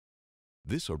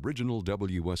This original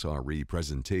WSRE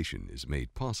presentation is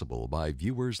made possible by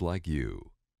viewers like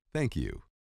you. Thank you.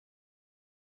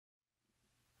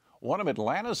 One of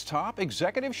Atlanta's top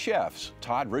executive chefs,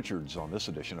 Todd Richards, on this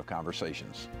edition of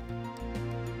Conversations.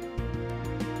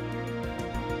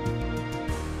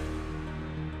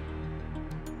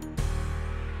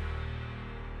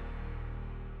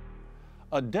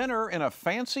 A dinner in a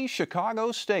fancy Chicago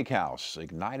steakhouse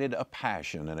ignited a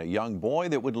passion in a young boy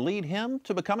that would lead him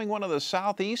to becoming one of the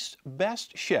Southeast's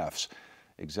best chefs.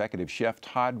 Executive Chef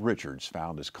Todd Richards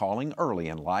found his calling early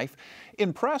in life.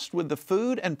 Impressed with the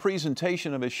food and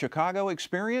presentation of his Chicago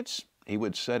experience, he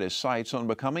would set his sights on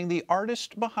becoming the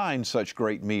artist behind such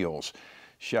great meals.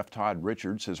 Chef Todd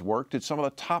Richards has worked at some of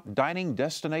the top dining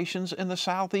destinations in the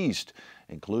Southeast,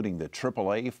 including the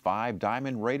AAA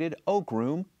 5-diamond rated Oak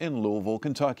Room in Louisville,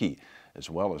 Kentucky,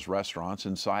 as well as restaurants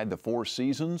inside the Four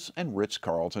Seasons and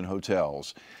Ritz-Carlton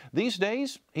hotels. These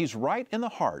days, he's right in the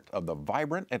heart of the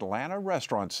vibrant Atlanta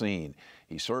restaurant scene.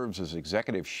 He serves as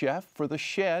executive chef for The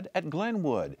Shed at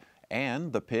Glenwood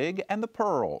and The Pig and the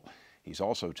Pearl. He's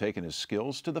also taken his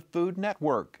skills to the Food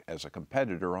Network as a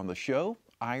competitor on the show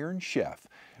Iron Chef.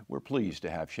 We're pleased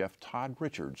to have Chef Todd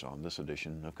Richards on this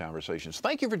edition of Conversations.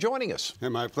 Thank you for joining us. Yeah,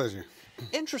 my pleasure.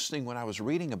 Interesting when I was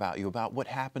reading about you, about what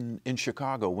happened in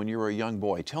Chicago when you were a young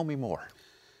boy. Tell me more.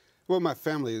 Well, my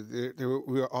family,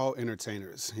 we were all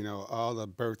entertainers. You know, all the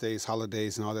birthdays,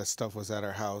 holidays, and all that stuff was at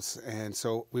our house. And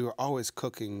so we were always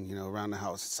cooking, you know, around the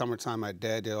house. Summertime, my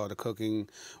dad did all the cooking.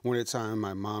 Wintertime,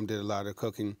 my mom did a lot of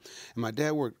cooking. And my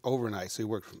dad worked overnight, so he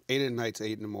worked from 8 at night to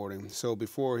 8 in the morning. So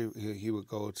before he would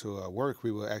go to work,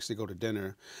 we would actually go to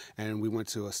dinner. And we went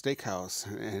to a steakhouse.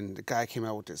 And the guy came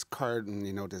out with this cart and,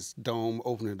 you know, this dome,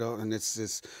 opened it up. And it's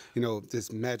this, you know,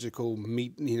 this magical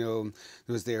meat, you know,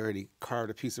 it was there. And he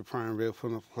carved a piece of prime rib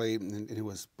on the plate, and it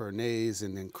was béarnaise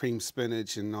and then cream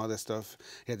spinach and all that stuff.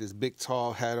 He had this big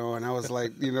tall hat on. I was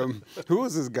like, you know, who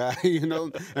is this guy, you know,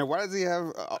 and why does he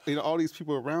have, you know, all these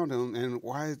people around him, and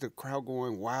why is the crowd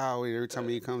going wow every time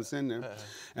he comes in there?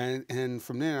 And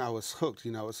from there I was hooked,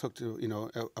 you know, I was hooked to, you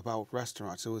know, about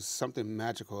restaurants. It was something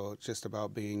magical just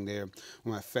about being there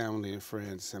with my family and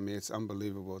friends. I mean, it's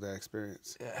unbelievable, that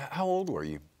experience. How old were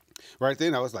you? Right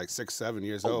then, I was like 6, 7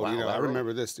 years old. Wow, you know, I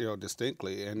remember this, you know,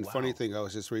 distinctly. And funny thing, I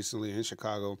was just recently in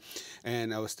Chicago,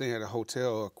 and I was staying at a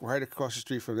hotel right across the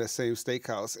street from that same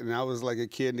steakhouse. And I was like a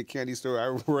kid in the candy store.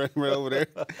 I ran right over there,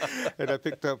 and I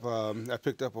picked up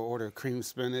an order of cream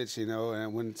spinach, you know, and I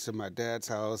went to my dad's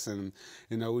house, and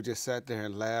you know, we just sat there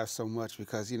and laughed so much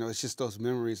because, you know, it's just those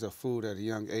memories of food at a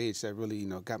young age that really, you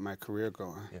know, got my career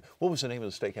going. Yeah. What was the name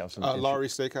of the steakhouse? Laurie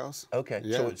Steakhouse. Okay,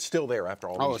 yeah. So it's still there after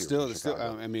all these years. It's still.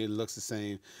 I mean, it looks the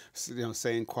same, you know,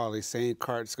 same quality, same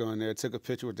carts going there. Took a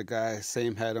picture with the guy,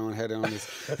 same hat on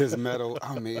his medal.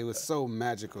 I mean, it was so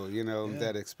magical, you know,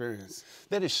 that experience.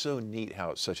 That is so neat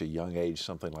how at such a young age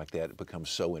something like that becomes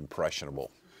so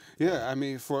impressionable. Yeah, I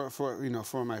mean, for you know,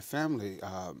 for my family,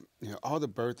 you know, all the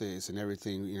birthdays and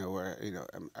everything, you know, where, you know,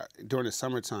 during the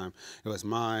summertime, it was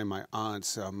mine, my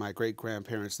aunts, my great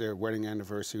grandparents. Their wedding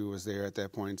anniversary was there at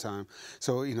that point in time.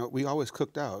 So, you know, we always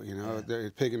cooked out. You know,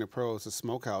 the Pig and the Pearl is a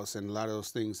smokehouse, and a lot of those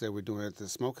things that we're doing at the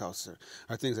smokehouse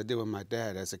are things I did with my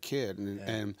dad as a kid,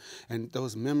 and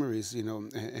those memories, you know,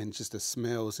 and just the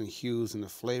smells and hues and the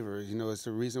flavors, you know, it's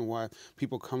the reason why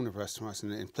people come to restaurants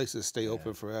and places stay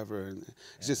open forever, and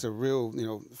it's just a real, you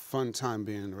know, fun time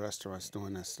being in the restaurants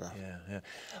doing that stuff. Yeah.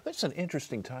 It's an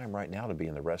interesting time right now to be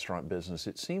in the restaurant business.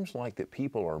 It seems like that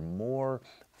people are more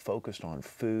focused on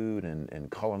food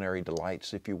and culinary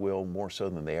delights, if you will, more so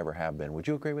than they ever have been. Would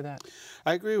you agree with that?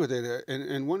 I agree with it,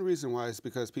 and one reason why is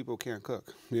because people can't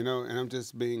cook, you know, and I'm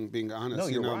just being honest. No,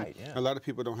 you're you know, right, yeah. A lot of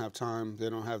people don't have time, they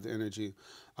don't have the energy.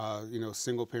 You know,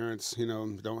 single parents, you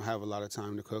know, don't have a lot of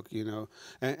time to cook, you know,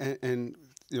 and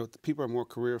you know, people are more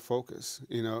career focused,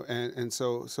 you know, and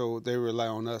so they rely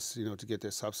on us, you know, to get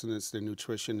their substance, their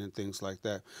nutrition, and things like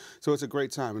that. So it's a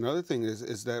great time. Another thing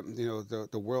is that, you know,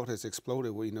 the world has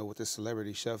exploded, you know, with the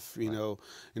celebrity chef, you know,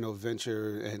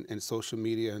 venture and social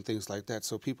media and things like that.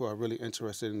 So people are really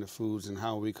interested in the foods and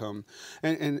how we come,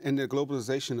 and the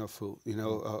globalization of food, you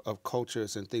know, of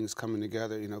cultures and things coming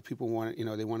together. You know, people want, you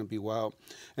know, they want to be wild,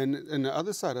 and the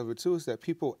other side of it too is that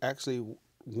people actually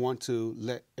want to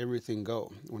let everything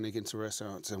go when they get into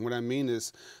restaurants. And what I mean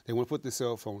is they want to put their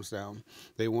cell phones down.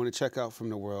 They want to check out from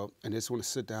the world, and they just want to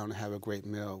sit down and have a great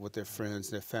meal with their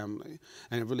friends, their family,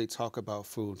 and really talk about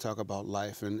food, talk about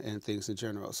life and things in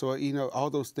general. So, you know, all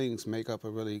those things make up a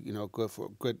really, you know,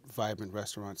 good, vibrant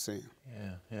restaurant scene.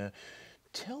 Yeah.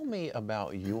 Tell me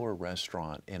about your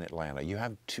restaurant in Atlanta. You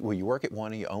have two, well, you work at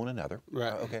one and you own another.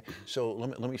 Right. Okay. So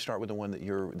let me start with the one that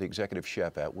you're the executive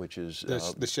chef at, which is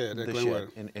The Shed at the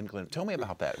Glenwood. Shed in Glen. Tell me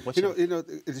about that. What's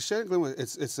the Shed at Glenwood,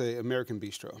 it's a American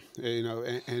bistro,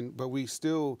 but we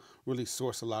still really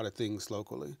source a lot of things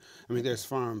locally. I mean, there's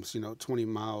farms, 20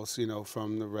 miles,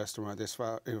 from the restaurant. There's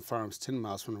farms 10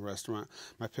 miles from the restaurant.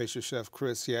 My pastry chef,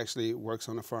 Chris, he actually works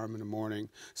on the farm in the morning.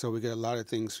 So we get a lot of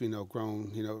things, grown,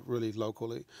 really locally.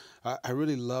 I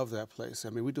really love that place. I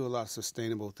mean, we do a lot of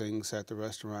sustainable things at the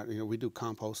restaurant. We do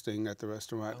composting at the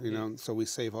restaurant, so we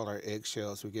save all our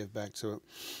eggshells, we give back to it.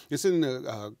 It's in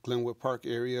the Glenwood Park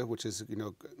area, which is,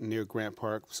 near Grant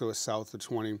Park, so it's south of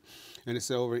 20, and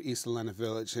it's over in East Atlanta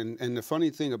Village. And the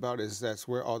funny thing about it is that's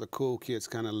where all the cool kids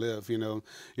kind of live, You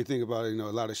think about it, a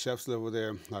lot of chefs live over there,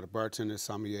 a lot of bartenders,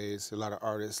 sommeliers, a lot of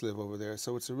artists live over there.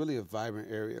 So it's really a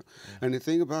vibrant area. And the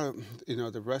thing about,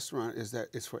 the restaurant is that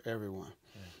it's for everyone.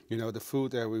 The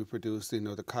food that we produce,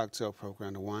 the cocktail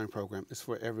program, the wine program, is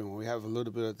for everyone. We have a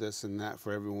little bit of this and that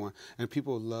for everyone, and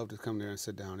people love to come there and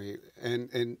sit down and eat.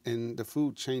 And the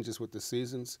food changes with the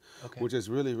seasons, which is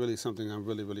really, really something I'm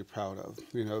really, really proud of.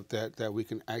 That we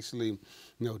can actually,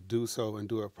 do so and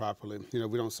do it properly.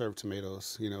 We don't serve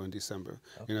tomatoes, in December.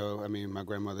 I mean, my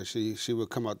grandmother, she would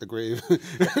come out the grave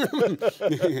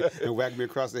and whack me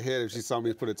across the head if she saw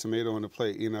me put a tomato on the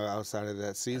plate, outside of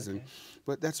that season.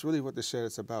 But that's really what the Shed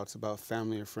is about. It's about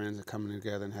family and friends and coming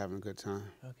together and having a good time.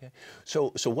 Okay.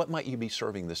 So what might you be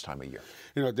serving this time of year?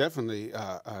 Definitely,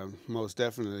 most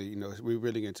definitely, we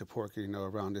really get into pork,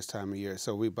 around this time of year.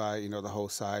 So we buy, the whole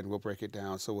side and we'll break it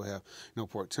down. So we'll have,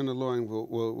 pork tenderloin,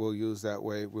 we'll use that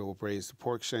way. We'll braise the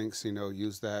pork shanks,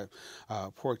 use that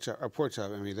pork chop.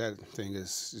 I mean, that thing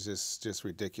is just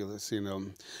ridiculous,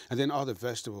 And then all the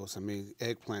vegetables. I mean,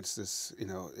 eggplants,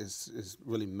 is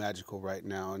really magical right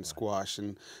now, and squash.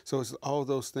 And so it's all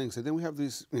those things. And then we have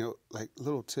these, like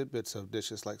little tidbits of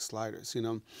dishes like sliders,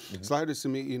 Sliders to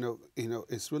me,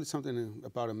 it's really something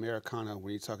about Americana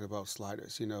when you talk about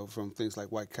sliders, from things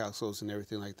like White Castles and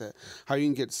everything like that. How you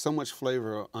can get so much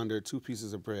flavor under 2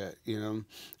 pieces of bread,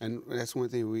 And that's one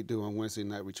thing we do on Wednesday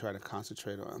night, we try to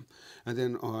concentrate on. And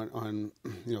then on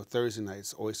Thursday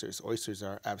nights, oysters. Oysters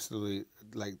are absolutely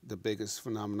like the biggest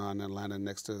phenomenon in Atlanta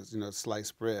next to,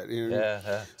 sliced bread.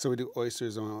 So we do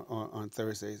oysters on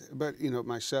Thursdays. But,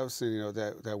 my chefs,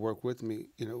 that work with me,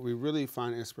 we really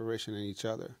find inspiration in each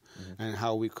other and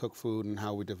how we cook food and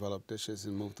how we develop dishes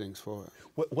and move things forward.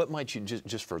 What might you,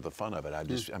 just for the fun of it,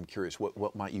 I'm curious,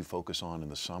 what might you focus on in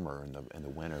the summer and the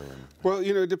winter? Well,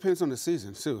 it depends on the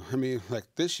season, too. I mean, like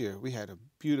this year, we had a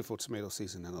beautiful tomato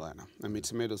season in Atlanta. I mean,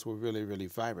 tomatoes were really, really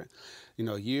vibrant.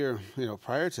 A year,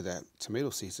 prior to that, tomato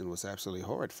season was absolutely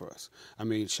horrid for us. I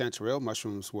mean, chanterelle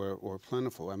mushrooms were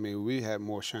plentiful. I mean, we had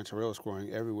more chanterelles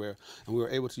growing everywhere, and we were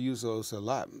able to use those a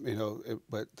lot,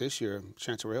 but this year,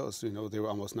 chanterelles, they were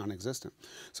almost non-existent.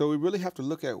 So we really have to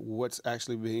look at what's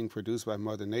actually being produced by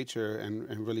Mother Nature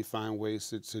and really find ways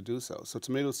to do so. So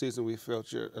tomato season, we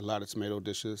featured a lot of tomato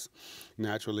dishes,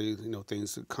 naturally,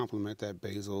 things to complement that,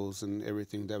 basils and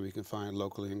everything that we can find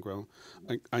locally and grow.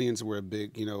 Onions were a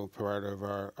big, part of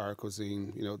our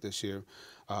cuisine, this year.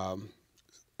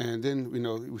 And then,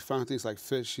 we found things like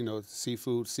fish,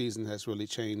 seafood season has really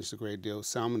changed a great deal.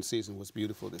 Salmon season was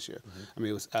beautiful this year. I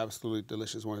mean, it was absolutely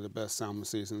delicious, one of the best salmon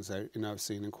seasons I've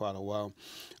seen in quite a while.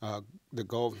 The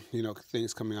Gulf,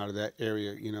 things coming out of that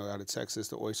area, out of Texas,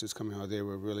 the oysters coming out there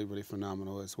were really, really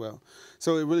phenomenal as well.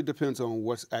 So it really depends on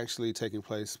what's actually taking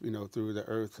place, through the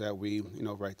earth that we,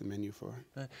 write the menu for.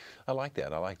 I like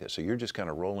that. So you're just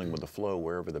kind of rolling with the flow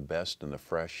wherever the best and the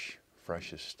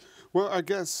freshest. Well, I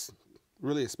guess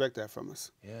really expect that from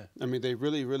us. Yeah. I mean, they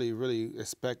really, really, really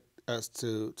expect us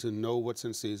to know what's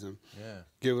in season,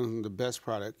 give them the best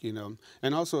product,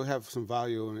 and also have some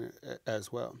value in it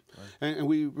as well. Right. And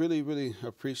we really, really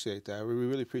appreciate that. We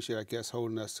really appreciate our guests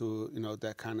holding us to,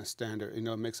 that kind of standard.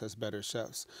 It makes us better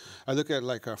chefs. I look at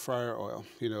like our fryer oil,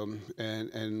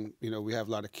 and we have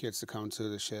a lot of kids that come to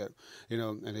the Shed,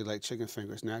 and they like chicken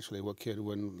fingers. Naturally, what kid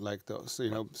wouldn't like those,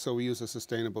 So we use a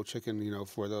sustainable chicken,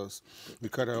 for those. We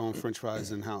cut our own French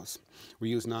fries in-house. We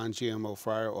use non-GMO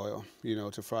fryer oil,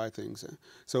 to fry things.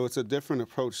 So it's a different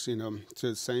approach, to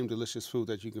the same delicious food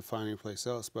that you can find anyplace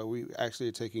else, but we actually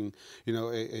are taking,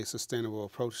 a sustainable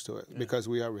approach to it because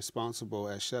we are responsible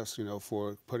as chefs,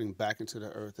 for putting back into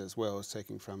the earth as well as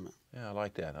taking from it. Yeah, I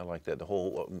like that. The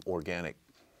whole organic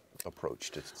approach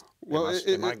to. Well,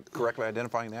 am I correctly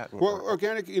identifying that? Well,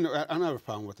 organic, I don't have a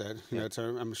problem with that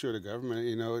term. I'm sure the government,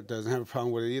 it doesn't have a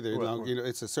problem with it either.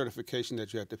 It's a certification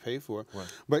that you have to pay for. Right.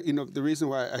 But the reason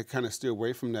why I kind of steer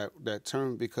away from that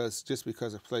term because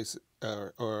a place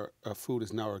or a food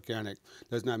is not organic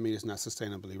does not mean it's not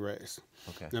sustainably raised.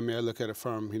 Okay. I mean, I look at a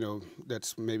farm,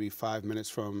 that's maybe 5 minutes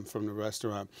from the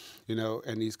restaurant,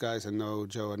 and these guys, I know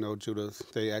Joe, I know Judith,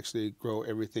 they actually grow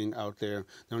everything out there.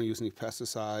 They don't use any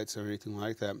pesticides or anything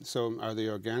like that. So are they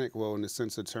organic? Well, in the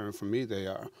sense of term, for me, they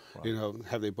are. Right.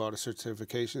 Have they bought a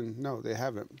certification? No, they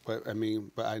haven't. But I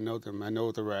know them. I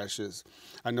know the rashes.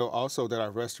 I know also that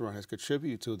our restaurant has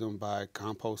contributed to them by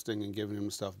composting and giving them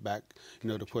stuff back,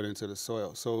 to put into the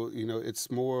soil. So,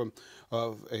 it's more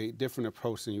of a different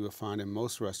approach than you would find in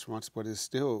most restaurants, but it's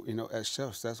still, as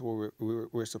chefs, that's what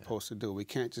we're supposed to do. We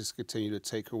can't just continue to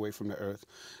take away from the earth,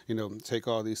 take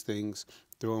all these things,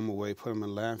 throw them away, put them in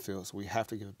landfills. We have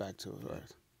to give it back to the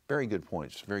earth. Very good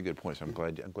points. Very good points. I'm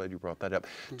glad you brought that up.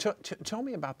 Tell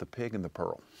me about the pig and the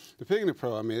pearl. The pig and the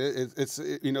pearl. I mean,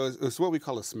 it's what we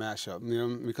call a smash up.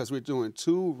 Because we're doing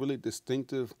two really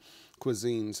distinctive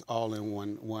cuisines all in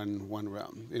one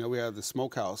realm. We have the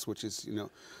smokehouse, which is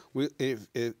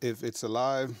if it's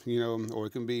alive, or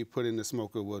it can be put in the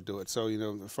smoker, we'll do it. So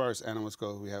as far as animals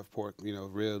go, we have pork,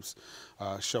 ribs,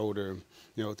 shoulder,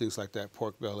 things like that,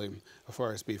 pork belly. As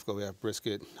far as beef go, we have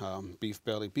brisket, beef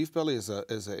belly. Beef belly is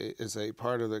a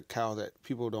part of the cow that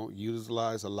people don't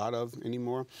utilize a lot of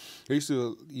anymore. They used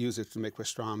to use it to make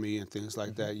pastrami and things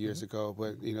like that years ago,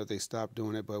 but they stopped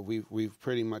doing it. But we've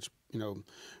pretty much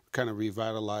kind of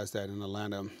revitalized that in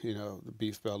Atlanta, the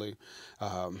beef belly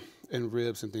and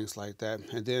ribs and things like that.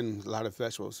 And then a lot of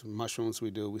vegetables, mushrooms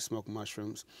we smoke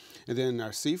mushrooms. And then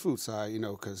our seafood side,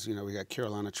 because, we got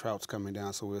Carolina trouts coming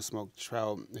down, so we'll smoke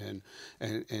trout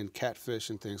and catfish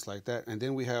and things like that. And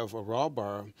then we have a raw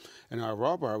bar. In our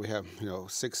raw bar, we have,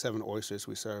 6, 7 oysters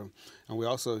we serve. And we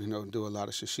also, do a lot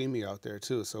of sashimi out there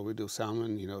too. So we do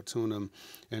salmon, tuna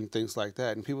and things like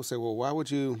that. And people say, well, why would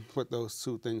you put those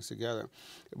two things together?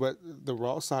 But the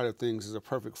raw side of things is a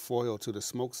perfect foil to the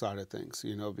smoked side of things,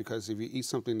 because if you eat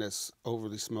something that's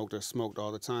overly smoked or smoked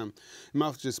all the time, your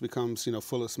mouth just becomes,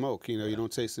 full of smoke. You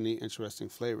don't taste any interesting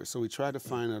flavors. So we try to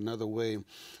find another way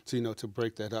to, to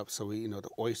break that up. So we, the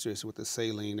oysters with the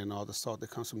saline and all the salt that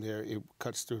comes from there, it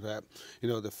cuts through that.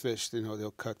 The fish,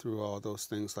 they'll cut through all those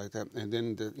things like that. And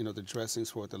then the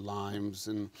dressings for the limes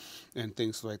and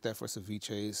things like that for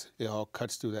ceviches, it all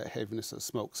cuts through that heaviness of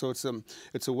smoke. So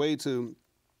it's a way to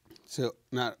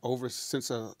not over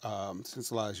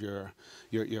sensibilize your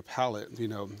palate,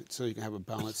 so you can have a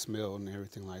balanced meal and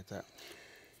everything like that.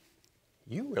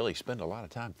 You really spend a lot of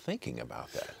time thinking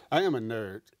about that. I am a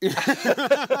nerd.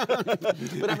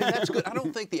 But I mean, that's good. I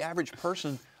don't think the average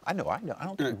person, I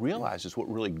don't think realizes what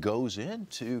really goes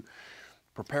into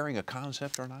preparing a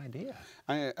concept or an idea.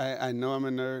 I know I'm a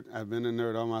nerd. I've been a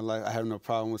nerd all my life. I have no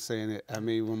problem with saying it. I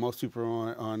mean, when most people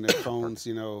are on their phones,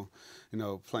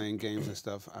 playing games and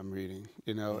stuff, I'm reading,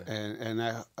 and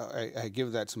I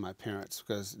give that to my parents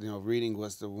because, reading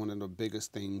was one of the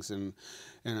biggest things in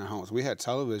our homes. We had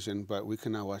television, but we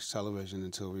could not watch television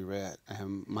until we read.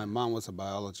 And my mom was a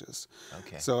biologist.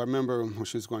 Okay. So I remember when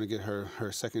she was going to get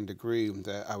her second degree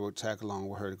that I would tag along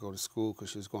with her to go to school because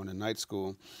she was going to night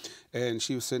school. And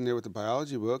she was sitting there with the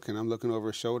biology book, and I'm looking over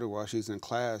her shoulder while she's in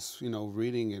class,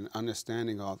 reading and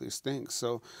understanding all these things.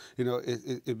 So,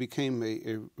 it became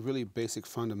a really basic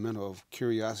fundamental of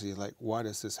curiosity, like, why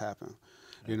does this happen?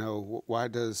 Why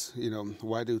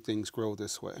do things grow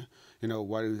this way?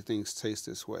 Why do things taste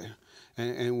this way?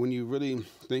 And when you really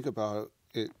think about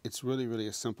it, it's really, really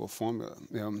a simple formula.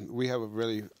 We have a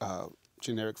really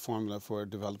generic formula for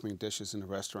developing dishes in the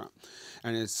restaurant.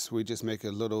 And we just make a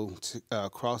little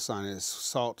cross sign. It's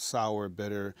salt, sour,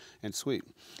 bitter, and sweet.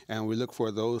 And we look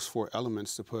for those 4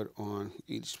 elements to put on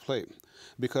each plate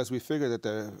because we figure that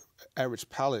the average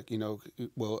palate,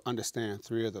 will understand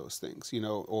 3 of those things,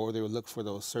 or they will look for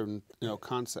those certain,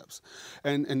 concepts.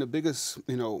 And the biggest,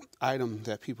 item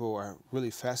that people are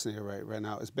really fascinated right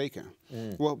now is bacon.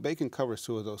 Well, bacon covers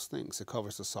 2 of those things. It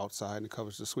covers the salt side and it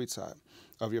covers the sweet side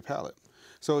of your palate.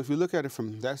 So if you look at it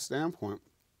from that standpoint,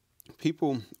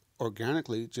 people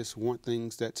organically just want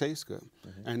things that taste good.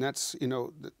 And that's,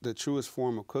 the truest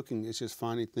form of cooking is just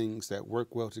finding things that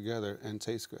work well together and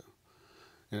taste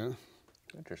good.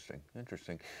 Interesting.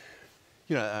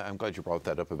 I'm glad you brought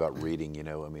that up about reading.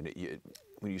 I mean,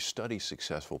 when you study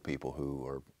successful people who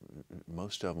are,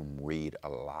 most of them read a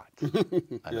lot,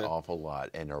 an awful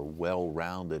lot, and are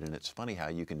well-rounded. And it's funny how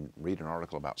you can read an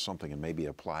article about something and maybe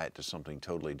apply it to something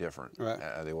totally different,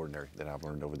 the ordinary that I've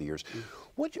learned over the years.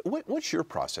 What's your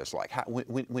process like?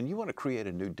 When you want to create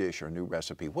a new dish or a new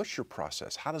recipe, what's your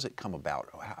process? How does it come about?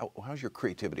 How's your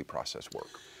creativity process work?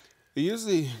 It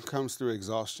usually comes through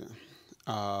exhaustion.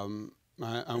 I'm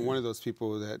one of those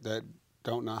people that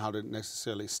don't know how to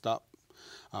necessarily stop.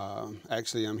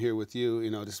 Actually, I'm here with you.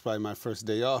 This is probably my first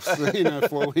day off.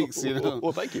 4 weeks.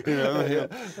 Well, thank you.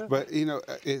 But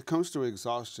it comes to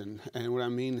exhaustion, and what I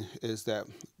mean is that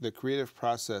the creative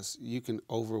process, you can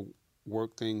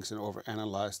overwork things and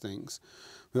overanalyze things.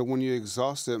 But when you're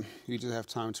exhausted, you just have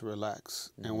time to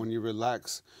relax. And when you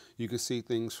relax, you can see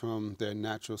things from their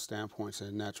natural standpoints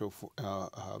and natural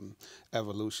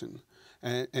evolution.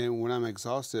 And when I'm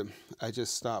exhausted, I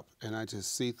just stop and I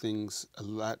just see things a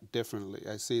lot differently.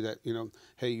 I see that,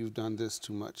 hey, you've done this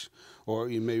too much, or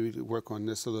you maybe work on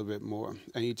this a little bit more,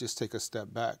 and you just take a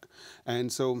step back.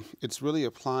 And so it's really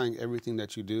applying everything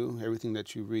that you do, everything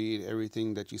that you read,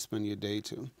 everything that you spend your day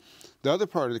to. The other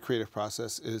part of the creative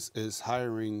process is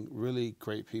hiring really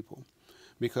great people,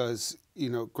 because,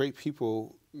 great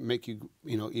people make you,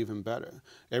 even better.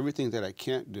 Everything that I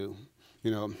can't do,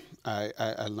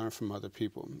 I learn from other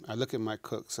people. I look at my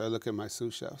cooks. I look at my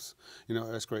sous chefs.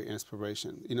 That's great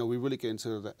inspiration. We really get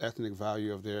into the ethnic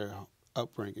value of their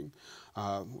upbringing.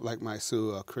 Like my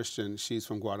sous, Christian, she's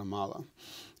from Guatemala.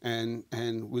 And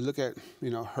we look at,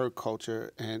 her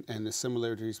culture and the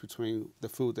similarities between the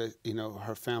food that,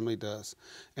 her family does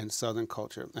and Southern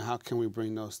culture, and how can we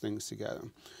bring those things together?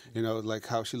 Like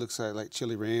how she looks at like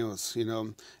chili rellenos,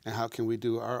 and how can we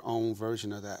do our own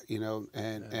version of that,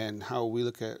 and how we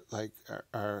look at like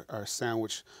our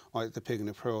sandwich, like the pig and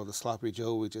the pearl, the sloppy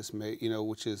joe we just made,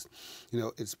 which is,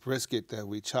 it's brisket that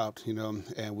we chopped,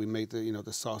 and we made the,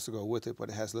 the sauce to go with it, but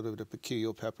it has a little bit of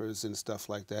peculiar peppers and stuff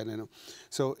like that in it.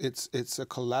 So it's a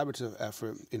collaborative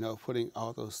effort, putting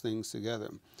all those things together.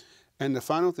 And the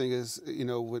final thing is,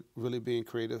 with really being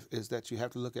creative, is that you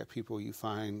have to look at people you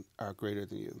find are greater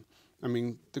than you. I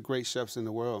mean, the great chefs in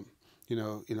the world,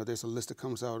 there's a list that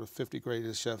comes out of 50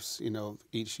 greatest chefs,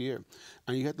 each year.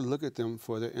 And you have to look at them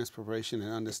for their inspiration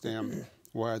and understand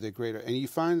why they're greater. And you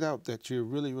find out that you're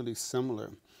really, really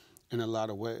similar in a lot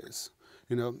of ways.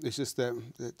 It's just that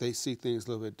they see things a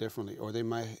little bit differently, or they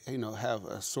might, have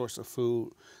a source of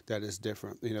food that is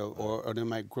different, or they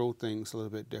might grow things a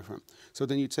little bit different. So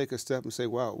then you take a step and say,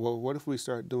 wow, well, what if we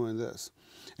start doing this?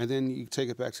 And then you take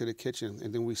it back to the kitchen,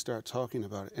 and then we start talking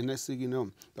about it. And next thing you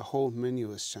know, the whole menu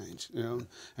has changed,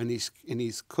 And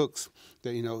these cooks,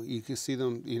 that, you can see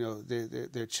them,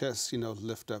 their chests,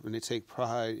 lift up, and they take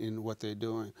pride in what they're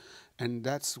doing. And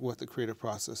that's what the creative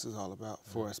process is all about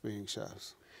for us being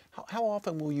chefs. How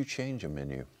often will you change a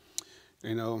menu?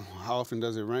 How often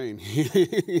does it rain?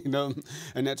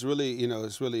 And that's really,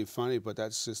 it's really funny, but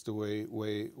that's just the way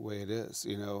it is.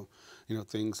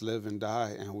 Things live and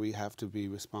die, and we have to be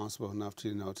responsible enough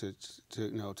to,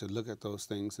 to look at those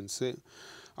things and see.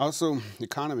 Also,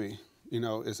 economy,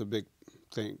 is a big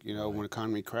thing. When the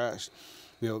economy crashed,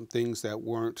 things that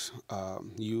weren't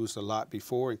used a lot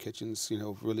before in kitchens,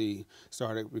 really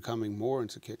started becoming more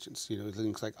into kitchens.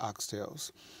 Things like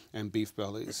oxtails and beef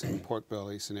bellies and pork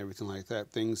bellies and everything like that.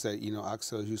 Things that,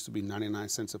 oxtails used to be 99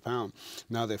 cents a pound.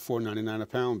 Now they're $4.99 a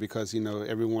pound because,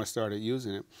 everyone started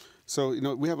using it. So,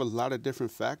 we have a lot of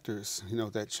different factors,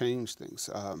 that change things.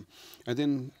 And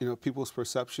then, people's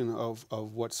perception of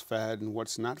what's fat and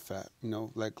what's not fat,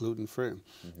 like gluten-free.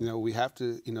 We have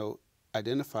to,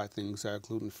 identify things that are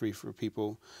gluten-free for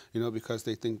people, because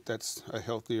they think that's a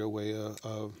healthier way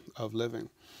of living.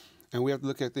 And we have to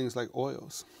look at things like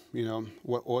oils,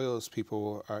 what oils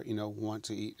people are, want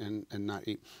to eat and not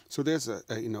eat. So there's a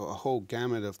whole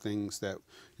gamut of things that,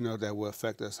 that will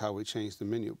affect us how we change the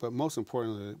menu. But most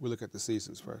importantly, we look at the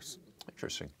seasons first.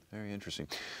 Interesting. Very interesting.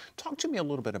 Talk to me a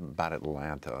little bit about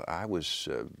Atlanta. I was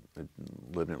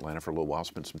lived in Atlanta for a little while,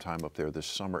 spent some time up there this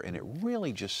summer, and it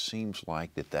really just seems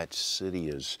like that city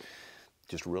is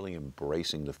just really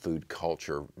embracing the food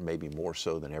culture, maybe more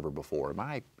so than ever before. Am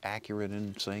I accurate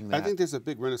in saying that? I think there's a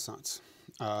big renaissance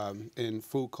in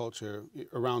food culture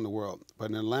around the world, but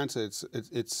in Atlanta,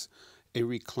 it's a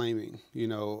reclaiming,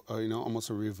 almost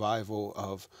a revival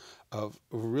of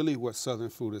really what Southern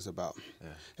food is about.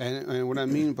 Yeah. And what I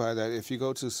mean by that, if you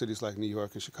go to cities like New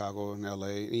York and Chicago and LA,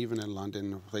 and even in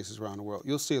London and places around the world,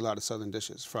 you'll see a lot of Southern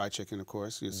dishes. Fried chicken, of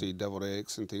course. You'll see deviled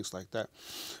eggs and things like that.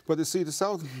 But the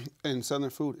South and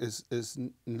Southern food is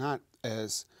not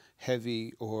as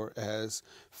heavy or as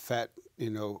fat,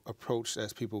 approach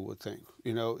as people would think.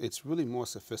 It's really more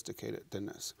sophisticated than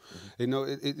this.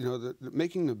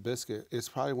 Making the biscuit is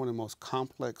probably one of the most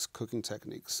complex cooking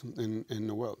techniques in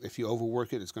the world. If you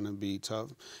overwork it, it's going to be tough.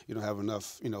 You don't have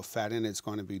enough, fat in it, it's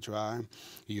going to be dry.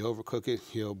 You overcook it,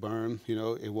 it'll burn.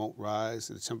 It won't rise.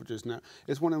 The temperature's not.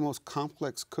 It's one of the most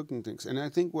complex cooking things. And I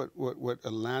think what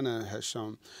Atlanta has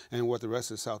shown, and what the rest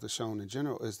of the South has shown in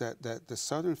general, is that the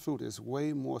Southern food is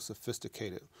way more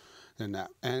sophisticated than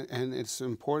that. And it's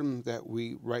important that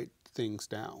we write things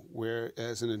down,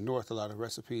 whereas in the North, a lot of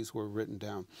recipes were written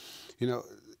down. You know,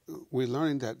 we're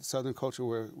learning that Southern culture,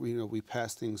 where we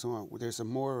pass things on, there's a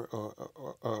more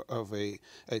of a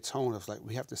tone of like,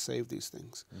 we have to save these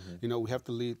things. We have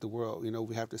to lead the world.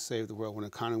 We have to save the world. When the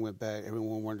economy went bad,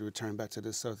 everyone wanted to return back to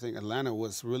this sort of thing. Atlanta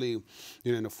was really,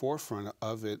 in the forefront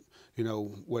of it.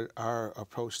 With our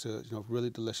approach to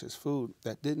really delicious food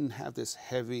that didn't have this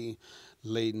heavy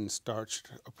laden starch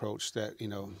approach that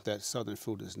that Southern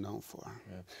food is known for.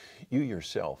 Yeah. You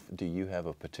yourself, do you have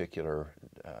a particular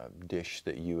dish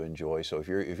that you enjoy? So if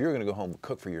you're going to go home,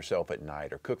 cook for yourself at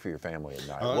night or cook for your family at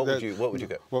night, what would you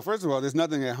cook? Well, first of all, there's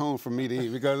nothing at home for me to eat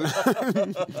because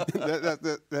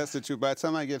that's the truth. By the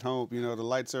time I get home, the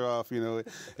lights are off,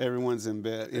 everyone's in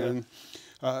bed. Yeah.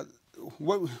 And,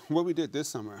 what we did this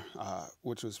summer,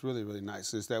 which was really, really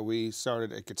nice, is that we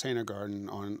started a container garden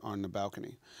on the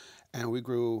balcony. And we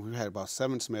had about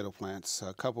 7 tomato plants,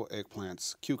 a couple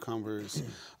eggplants, cucumbers,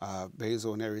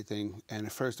 basil and everything. And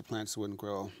at first the plants wouldn't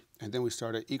grow. And then we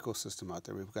started an ecosystem out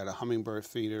there. We've got a hummingbird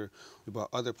feeder. We bought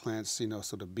other plants,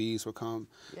 so the bees would come.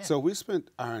 Yeah. So we spent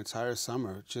our entire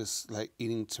summer just like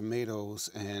eating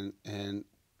tomatoes and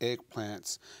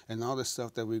eggplants and all the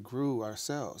stuff that we grew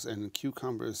ourselves, and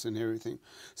cucumbers and everything.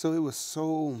 So it was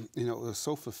so, it was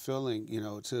so fulfilling,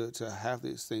 to have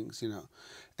these things,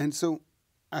 And so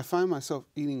I find myself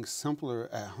eating simpler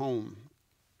at home.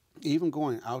 Even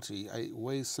going out to eat, I eat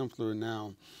way simpler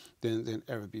now than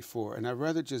ever before. And I'd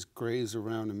rather just graze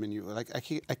around the menu. Like I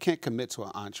can't commit to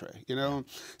an entree.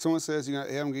 Someone says, hey,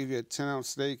 I'm gonna give you a 10-ounce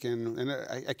steak, and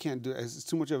I can't do it. It's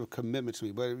too much of a commitment to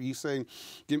me. But if you say,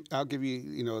 I'll give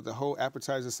you, the whole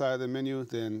appetizer side of the menu,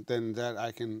 then that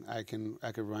I can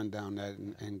run down that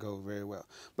and go very well.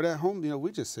 But at home,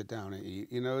 we just sit down and eat.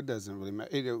 It doesn't really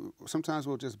matter. Sometimes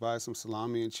we'll just buy some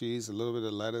salami and cheese, a little bit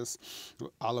of lettuce,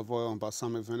 olive oil, and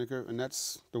balsamic vinegar, and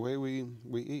that's the way we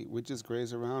eat. We just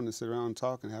graze around and sit around and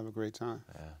talk and have a great time.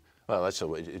 Yeah. Well, that's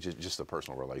just the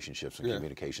personal relationships and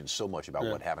communication. So much about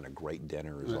what having a great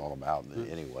dinner is all about.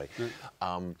 Anyway,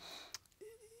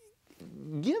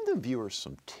 give the viewers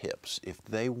some tips if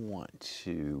they want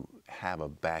to have a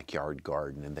backyard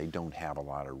garden and they don't have a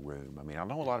lot of room. I mean, I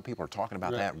know a lot of people are talking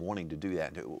about that and wanting to do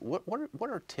that. What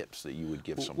are tips that you would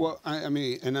give someone? Well, I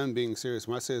mean, and I'm being serious.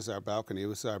 When I say it's our balcony, it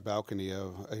was our balcony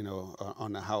of,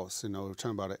 on the house. We're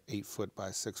talking about an 8-foot by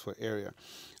 6-foot area.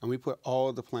 And we put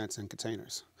all the plants in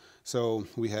containers. So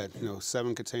we had,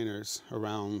 7 containers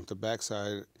around the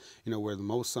backside, where the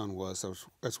most sun was. So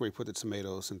that's where we put the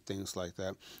tomatoes and things like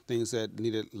that. Things that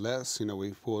needed less,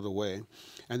 we pulled away.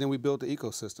 And then we built the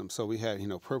ecosystem. So we had,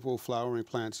 purple flowering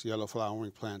plants, yellow flowering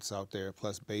plants out there,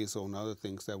 plus basil and other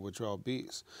things that would draw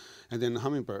bees. And then the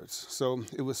hummingbirds. So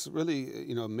it was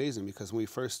really, amazing, because when we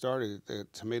first started, the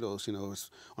tomatoes, it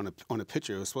was on a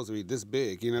picture, it was supposed to be this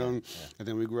big, and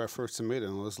then we grew our first tomato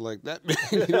and it was like that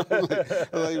big,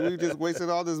 like we just wasted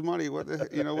all this money.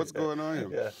 What's going on here?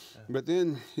 Yeah. But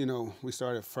then, we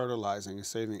started fertilizing and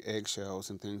saving eggshells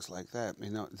and things like that.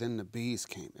 Then the bees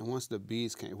came. And once the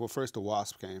bees came, well, first the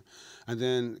wasp came, and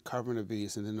then carpenter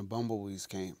bees, and then the bumblebees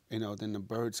came, then the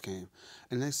birds came.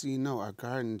 And next thing you know, our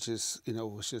garden just,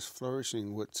 was just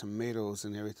flourishing with tomatoes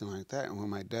and everything like that. And when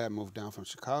my dad moved down from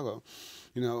Chicago,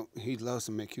 he loves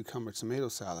to make cucumber tomato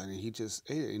salad, and he just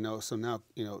ate it, So now,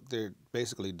 they're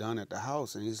basically done at the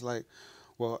house. And he's like,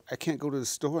 well, I can't go to the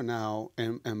store now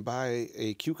and buy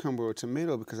a cucumber or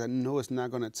tomato because I know it's not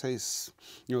going to taste,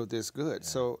 this good. Yeah.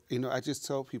 So, I just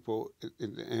tell people,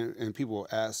 and people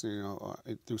ask,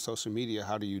 through social media,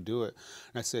 how do you do it?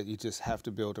 And I said, you just have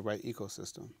to build the right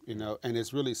ecosystem, and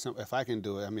it's really simple. If I can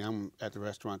do it, I mean, I'm at the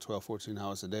restaurant 12, 14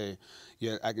 hours a day,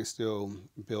 yet I can still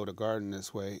build a garden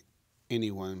this way.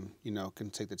 Anyone, can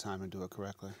take the time and do it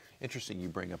correctly. Interesting you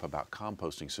bring up about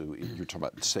composting. So you're talking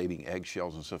about saving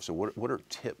eggshells and stuff. So what are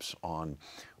tips on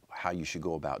how you should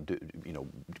go about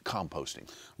composting?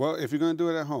 Well, if you're going to do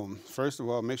it at home, first of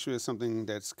all, make sure it's something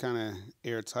that's kind of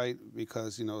airtight,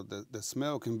 because, the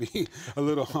smell can be a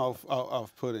little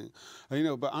off-putting.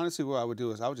 But honestly, what I would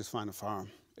do is I would just find a farm.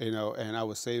 And I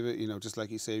would save it, just like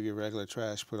you save your regular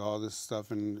trash, put all this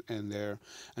stuff in there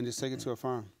and just take it to a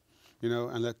farm.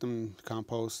 And let them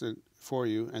compost it for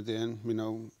you, and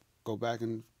then, go back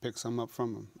and pick some up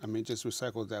from them. I mean, just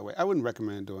recycle it that way. I wouldn't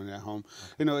recommend doing it at home.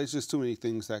 It's just too many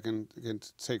things that can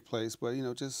take place, but,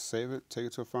 just save it, take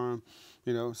it to a farm,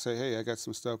 you know, say, hey, I got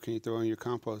some stuff, can you throw in your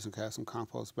compost and have some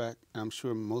compost back? And I'm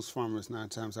sure most farmers 9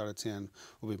 times out of 10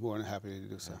 will be more than happy to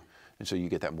do so. And so you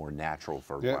get that more natural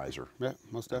fertilizer. Yeah,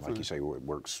 most definitely. Like you say, it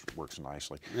works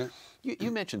nicely. Yeah. You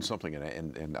mentioned something,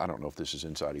 and I don't know if this is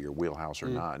inside of your wheelhouse or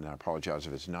not, and I apologize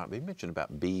if it's not, but you mentioned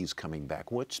about bees coming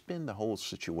back. What's been the whole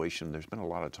situation? There's been a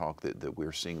lot of talk that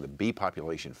we're seeing the bee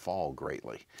population fall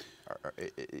greatly.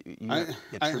 You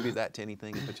attribute that to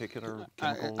anything in particular,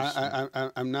 chemicals?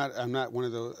 I'm not one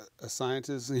of those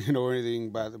scientists, you know, or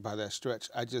anything by that stretch.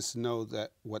 I just know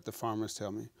that what the farmers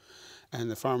tell me. And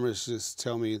the farmers just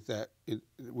tell me that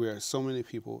we are so many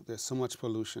people, there's so much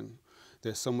pollution,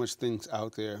 there's so much things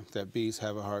out there that bees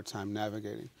have a hard time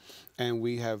navigating. And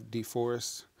we have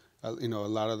deforested, you know,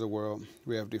 a lot of the world.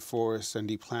 We have deforested and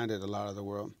deplanted a lot of the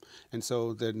world. And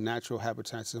so the natural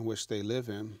habitats in which they live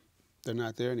in, they're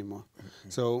not there anymore. Mm-hmm.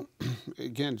 So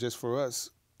again, just for us,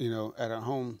 you know, at our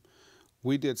home,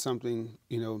 we did something,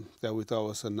 you know, that we thought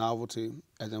was a novelty,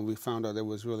 and then we found out it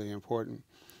was really important.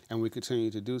 And we continue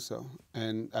to do so.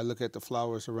 And I look at the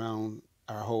flowers around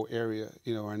our whole area,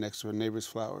 you know, our next door neighbors'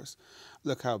 flowers.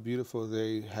 Look how beautiful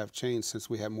they have changed since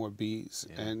we have more bees,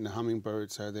 and the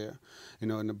hummingbirds are there, you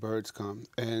know, and the birds come.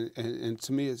 And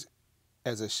to me,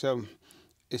 as a chef,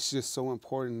 it's just so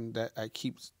important that I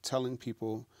keep telling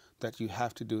people that you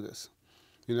have to do this.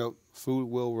 You know, food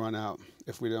will run out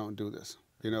if we don't do this.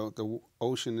 You know, the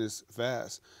ocean is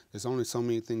vast. There's only so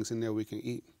many things in there we can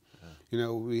eat. You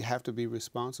know, we have to be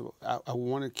responsible. I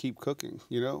want to keep cooking,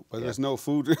 you know, but there's no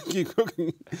food to keep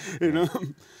cooking, you know.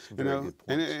 You know,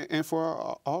 and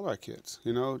for all our kids,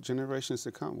 you know, generations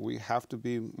to come, we have to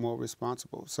be more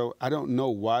responsible. So I don't know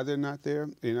why they're not there,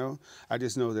 you know. I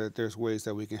just know that there's ways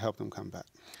that we can help them come back.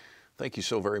 Thank you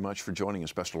so very much for joining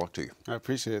us. Best of luck to you. I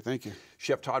appreciate it. Thank you.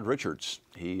 Chef Todd Richards.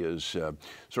 He is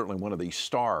certainly one of the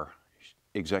star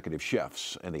executive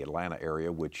chefs in the Atlanta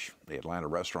area, which the Atlanta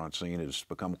restaurant scene has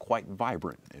become quite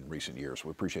vibrant in recent years.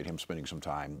 We appreciate him spending some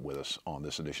time with us on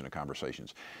this edition of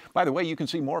Conversations. By the way, you can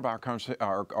see more of our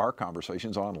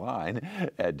conversations online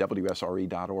at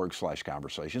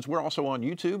WSRE.org/conversations. We're also on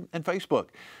YouTube and Facebook.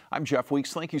 I'm Jeff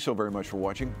Weeks. Thank you so very much for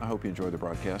watching. I hope you enjoy the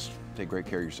broadcast. Take great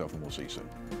care of yourself, and we'll see you soon.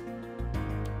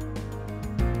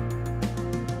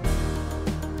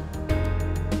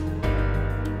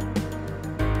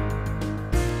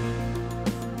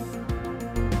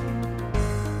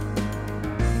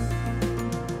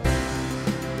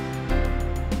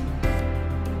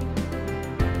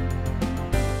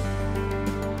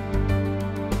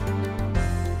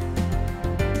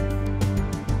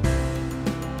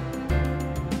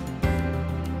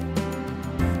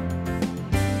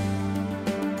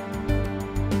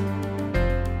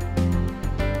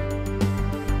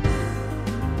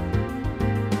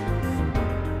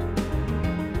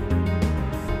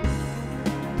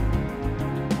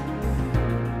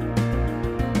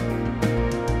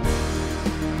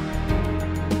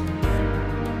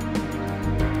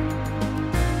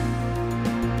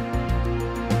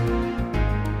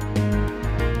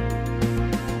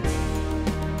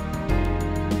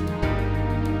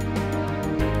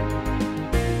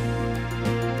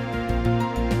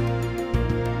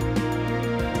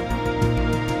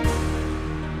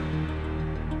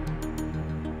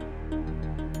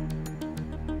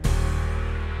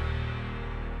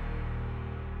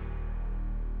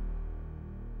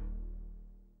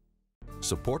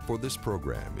 Support for this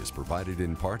program is provided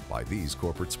in part by these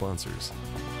corporate sponsors.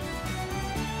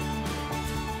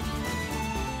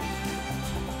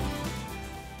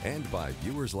 And by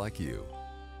viewers like you.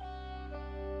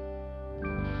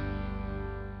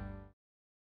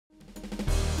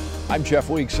 I'm Jeff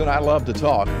Weeks, and I love to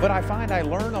talk, but I find I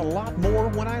learn a lot more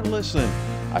when I listen.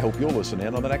 I hope you'll listen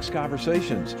in on the next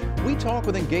Conversations. We talk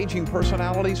with engaging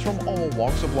personalities from all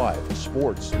walks of life: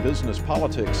 sports, business,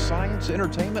 politics, science,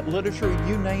 entertainment, literature,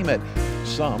 you name it.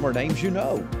 Some are names you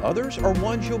know. Others are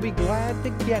ones you'll be glad to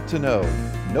get to know.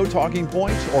 No talking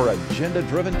points or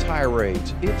agenda-driven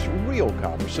tirades. It's real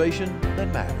conversation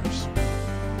that matters.